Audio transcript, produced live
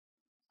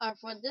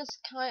For this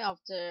kind of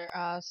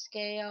the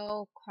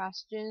scale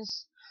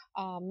questions,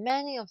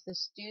 many of the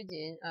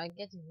students are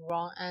getting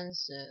wrong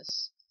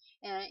answers,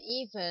 and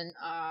even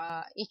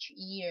each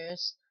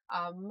years,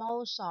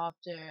 most of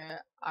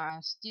the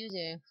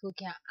students who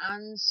can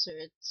answer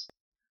it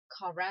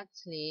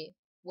correctly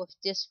with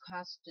these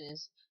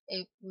questions,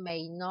 it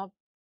might not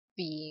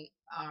be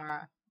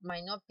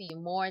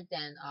more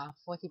than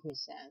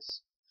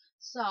 40%.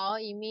 So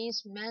it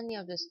means many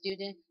of the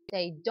students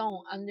they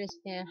don't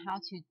understand how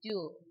to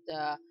do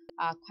the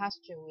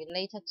question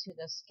related to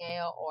the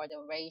scale or the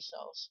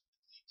ratios.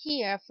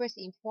 Here, first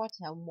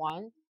important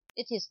one,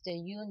 it is the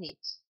unit,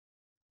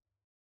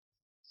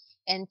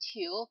 and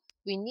two,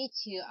 we need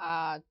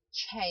to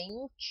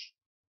change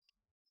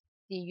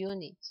the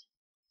unit.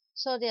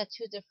 So they are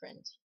two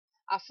different.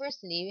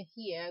 Firstly,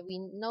 here we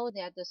know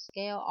that the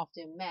scale of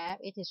the map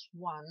it is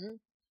 1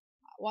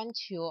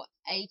 to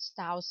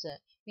 8,000.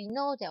 We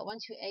know that 1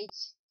 to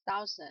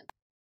 8,000.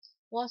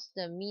 What's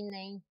the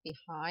meaning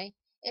behind?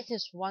 It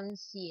is 1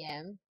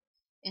 cm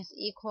is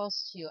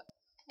equals to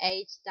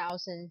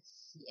 8,000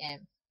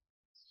 cm.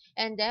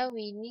 And then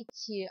we need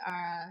to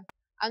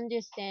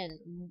understand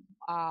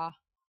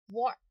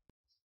what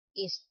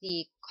is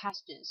the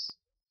questions.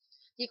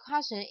 The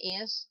question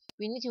is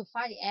we need to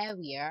find the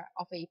area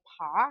of a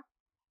park.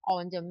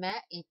 On the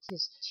map it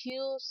is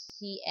 2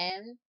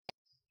 cm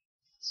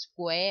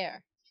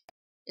square.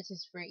 This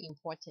is very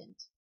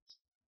important.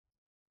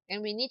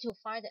 And we need to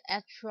find the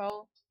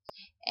actual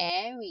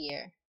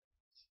area.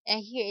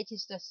 And here it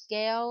is the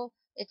scale.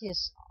 It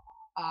is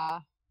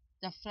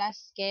the flat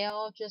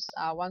scale, just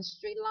one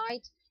straight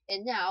line.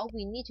 And now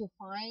we need to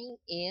find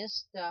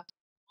is the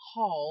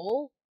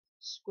whole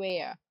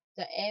square,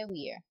 the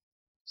area.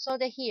 So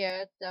that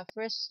here the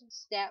first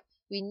step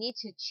we need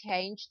to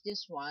change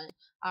this one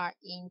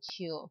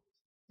into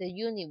the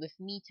unit with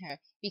meter,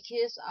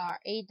 because our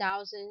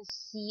 8,000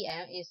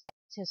 cm is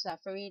just a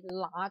very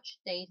large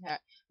data.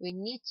 We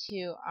need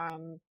to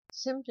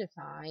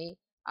simplify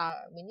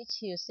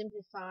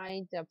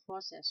the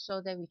process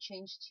so that we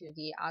change to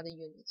the other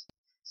units.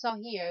 So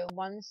here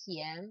 1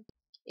 cm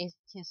is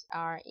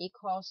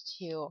equals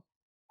to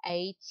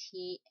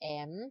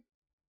ATM,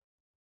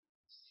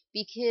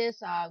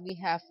 because we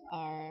have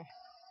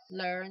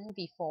learned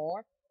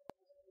before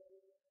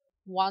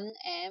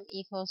 1m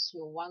equals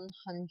to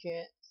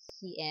 100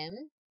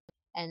 cm,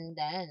 and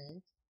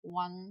then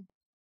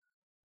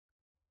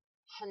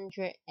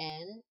 100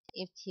 n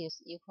it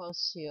is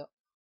equals to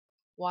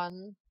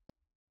 1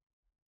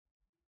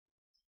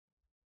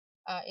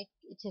 it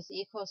is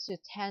equals to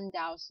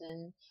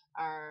 10,000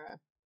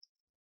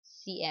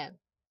 cm.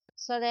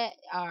 So that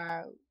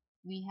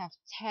we have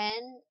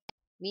 10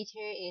 meter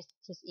is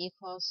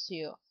equals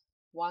to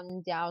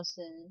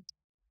 1,000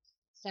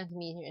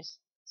 centimeters.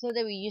 So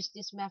that we use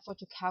this method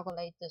to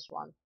calculate this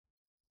one.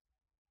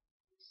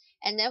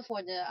 And then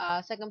for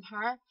the second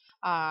part,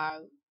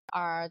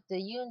 the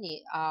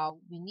unit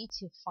we need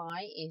to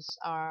find is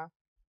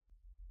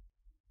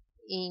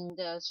in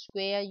the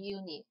square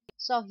unit.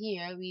 So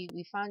here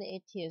we found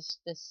it is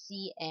the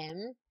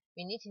cm.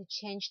 We need to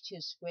change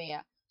to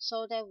square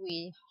so that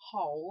we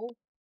whole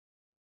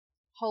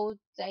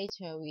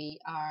data we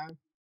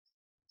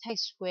take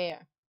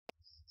square.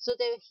 So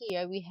that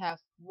here we have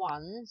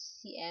 1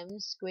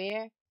 cm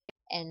square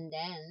and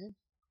then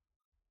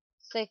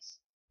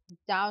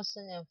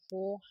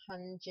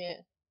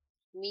 6,400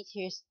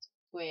 meters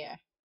square.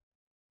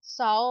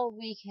 So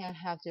we can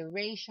have the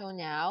ratio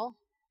now.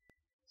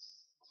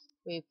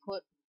 We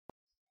put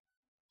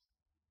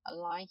a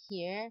line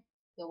here.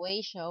 The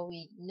ratio,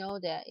 we know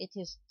that it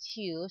is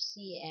 2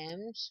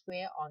 cm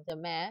square on the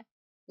map.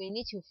 We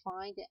need to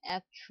find the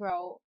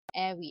actual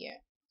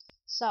area.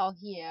 So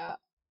here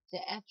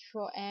the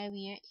actual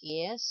area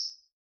is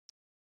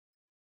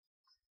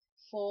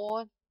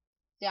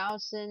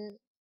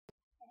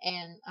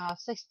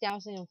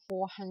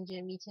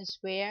 6,400 meters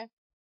square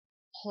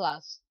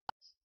plus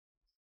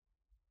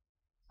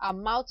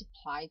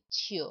multiply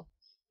 2,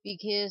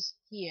 because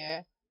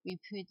here we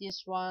put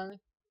this one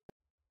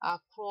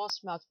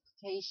cross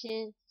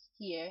multiplication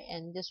here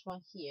and this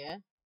one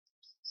here.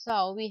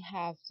 So we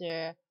have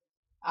the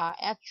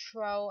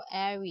actual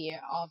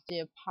area of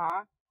the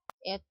park.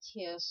 It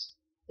is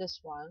this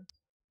one.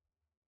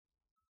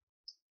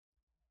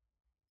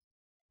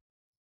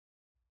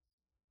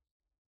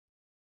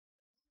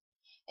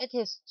 It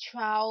is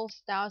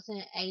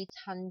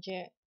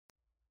 12,800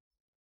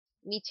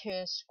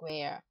 meters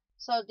square.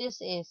 So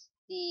this is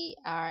the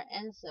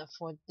answer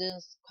for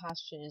these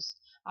questions.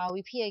 I'll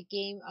repeat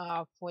again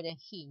for the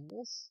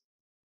hints.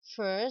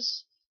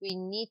 First, we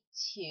need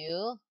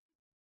to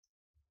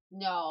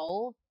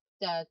know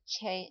the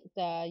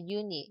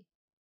unit.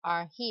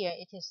 Here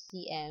it is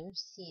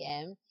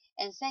cm,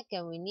 and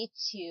second, we need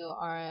to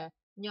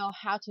know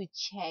how to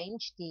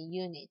change the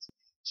unit.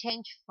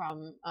 Change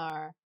from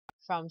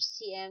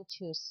cm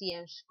to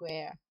cm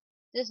square.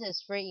 This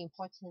is very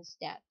important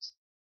step.